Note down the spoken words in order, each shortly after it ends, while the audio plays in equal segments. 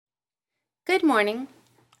Good morning.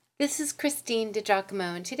 This is Christine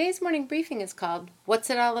DiGiacomo, and today's morning briefing is called What's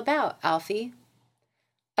It All About, Alfie?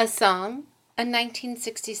 A song, a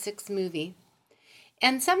 1966 movie.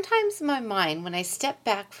 And sometimes in my mind, when I step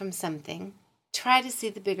back from something, try to see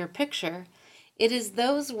the bigger picture, it is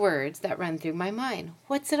those words that run through my mind.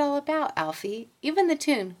 What's it all about, Alfie? Even the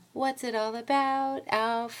tune, What's it all about,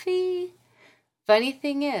 Alfie? Funny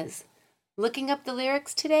thing is, looking up the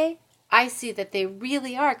lyrics today, I see that they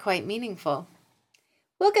really are quite meaningful.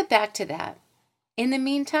 We'll get back to that. In the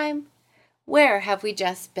meantime, where have we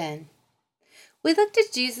just been? We looked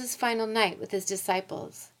at Jesus' final night with his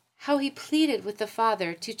disciples, how he pleaded with the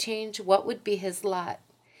Father to change what would be his lot,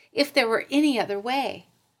 if there were any other way.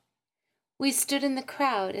 We stood in the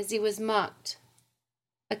crowd as he was mocked,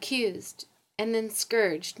 accused, and then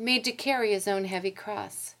scourged, made to carry his own heavy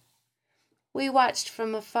cross. We watched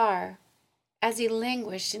from afar as he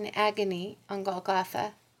languished in agony on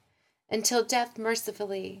Golgotha, until death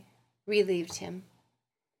mercifully relieved him.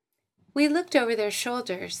 We looked over their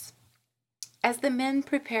shoulders as the men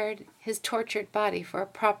prepared his tortured body for a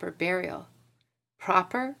proper burial.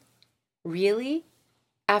 Proper? Really?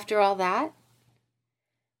 After all that?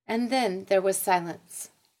 And then there was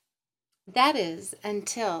silence. That is,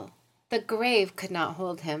 until the grave could not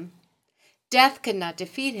hold him. Death could not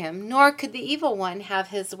defeat him, nor could the evil one have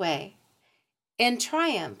his way. In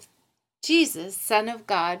triumph, Jesus, Son of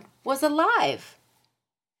God, was alive.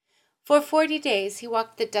 For 40 days he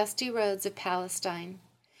walked the dusty roads of Palestine.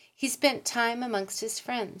 He spent time amongst his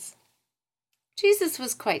friends. Jesus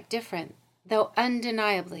was quite different, though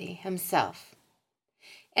undeniably himself.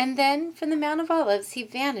 And then from the Mount of Olives he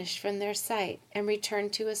vanished from their sight and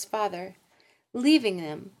returned to his Father, leaving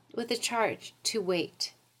them with a charge to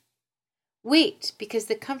wait. Wait, because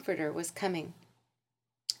the Comforter was coming.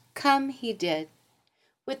 Come he did,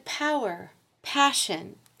 with power,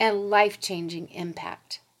 passion, and life-changing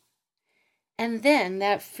impact. And then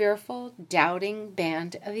that fearful, doubting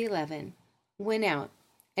band of 11 went out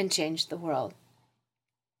and changed the world.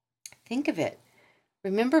 Think of it.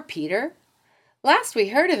 Remember Peter? Last we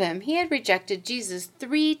heard of him, he had rejected Jesus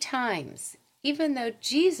 3 times, even though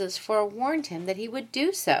Jesus forewarned him that he would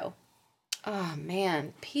do so. Oh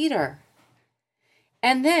man, Peter.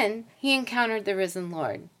 And then he encountered the risen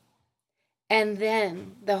Lord. And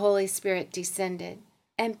then the Holy Spirit descended,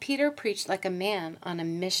 and Peter preached like a man on a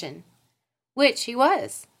mission, which he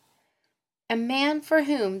was, a man for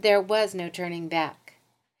whom there was no turning back.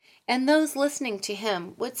 And those listening to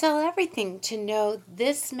him would sell everything to know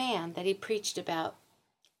this man that he preached about,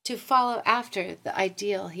 to follow after the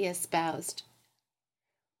ideal he espoused.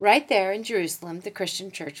 Right there in Jerusalem, the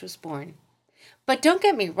Christian church was born. But don't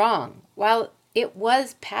get me wrong, while it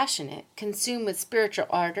was passionate, consumed with spiritual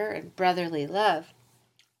ardor and brotherly love,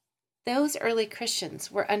 those early Christians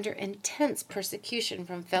were under intense persecution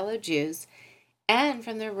from fellow Jews and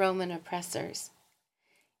from their Roman oppressors.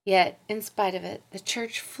 Yet, in spite of it, the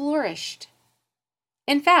church flourished.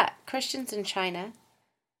 In fact, Christians in China,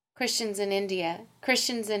 Christians in India,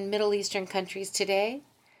 Christians in Middle Eastern countries today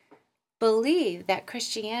believe that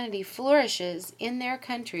Christianity flourishes in their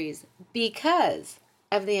countries because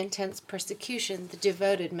of the intense persecution the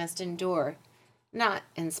devoted must endure, not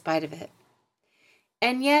in spite of it.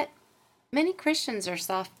 And yet, many Christians are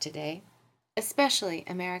soft today, especially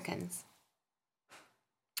Americans.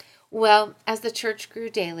 Well, as the church grew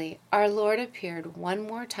daily, our Lord appeared one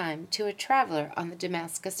more time to a traveler on the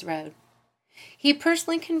Damascus Road. He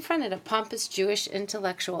personally confronted a pompous Jewish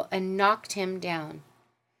intellectual and knocked him down,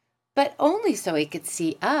 but only so he could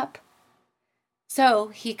see up, so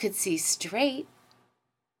he could see straight.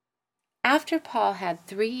 After Paul had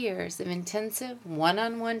 3 years of intensive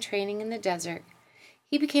one-on-one training in the desert,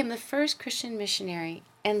 he became the first Christian missionary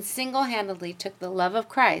and single-handedly took the love of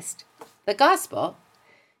Christ, the gospel,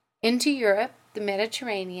 into Europe, the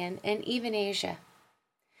Mediterranean, and even Asia.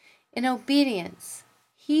 In obedience,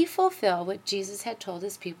 he fulfilled what Jesus had told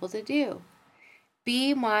his people to do.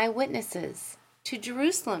 Be my witnesses to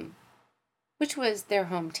Jerusalem, which was their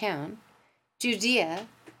hometown, Judea,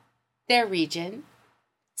 their region,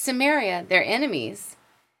 Samaria, their enemies,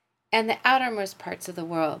 and the outermost parts of the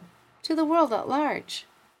world, to the world at large.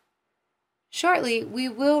 Shortly, we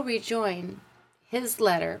will rejoin his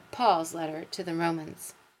letter, Paul's letter to the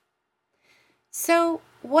Romans. So,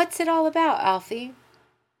 what's it all about, Alfie?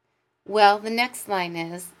 Well, the next line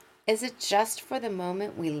is it just for the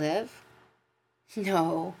moment we live?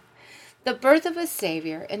 No. The birth of a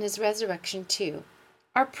Savior and his resurrection, too,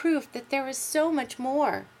 are proof that there is so much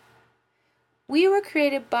more. We were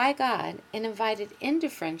created by God and invited into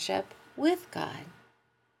friendship with God.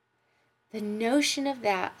 The notion of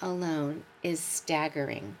that alone is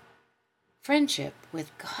staggering. Friendship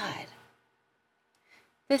with God.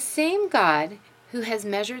 The same God who has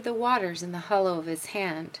measured the waters in the hollow of his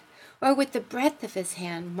hand, or with the breadth of his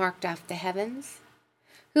hand marked off the heavens,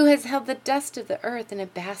 who has held the dust of the earth in a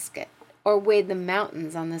basket, or weighed the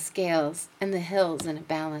mountains on the scales and the hills in a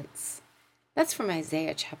balance. That's from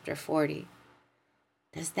Isaiah chapter 40.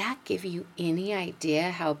 Does that give you any idea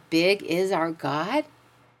how big is our God?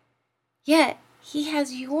 Yet he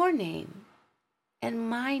has your name and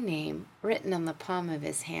my name written on the palm of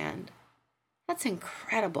his hand. That's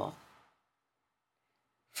incredible.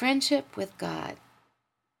 Friendship with God.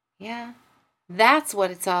 Yeah, that's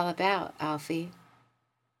what it's all about, Alfie.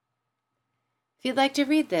 If you'd like to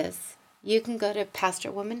read this, you can go to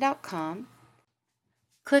pastorwoman.com,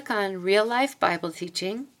 click on Real Life Bible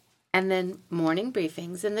Teaching, and then Morning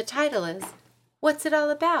Briefings, and the title is, What's It All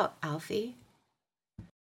About, Alfie?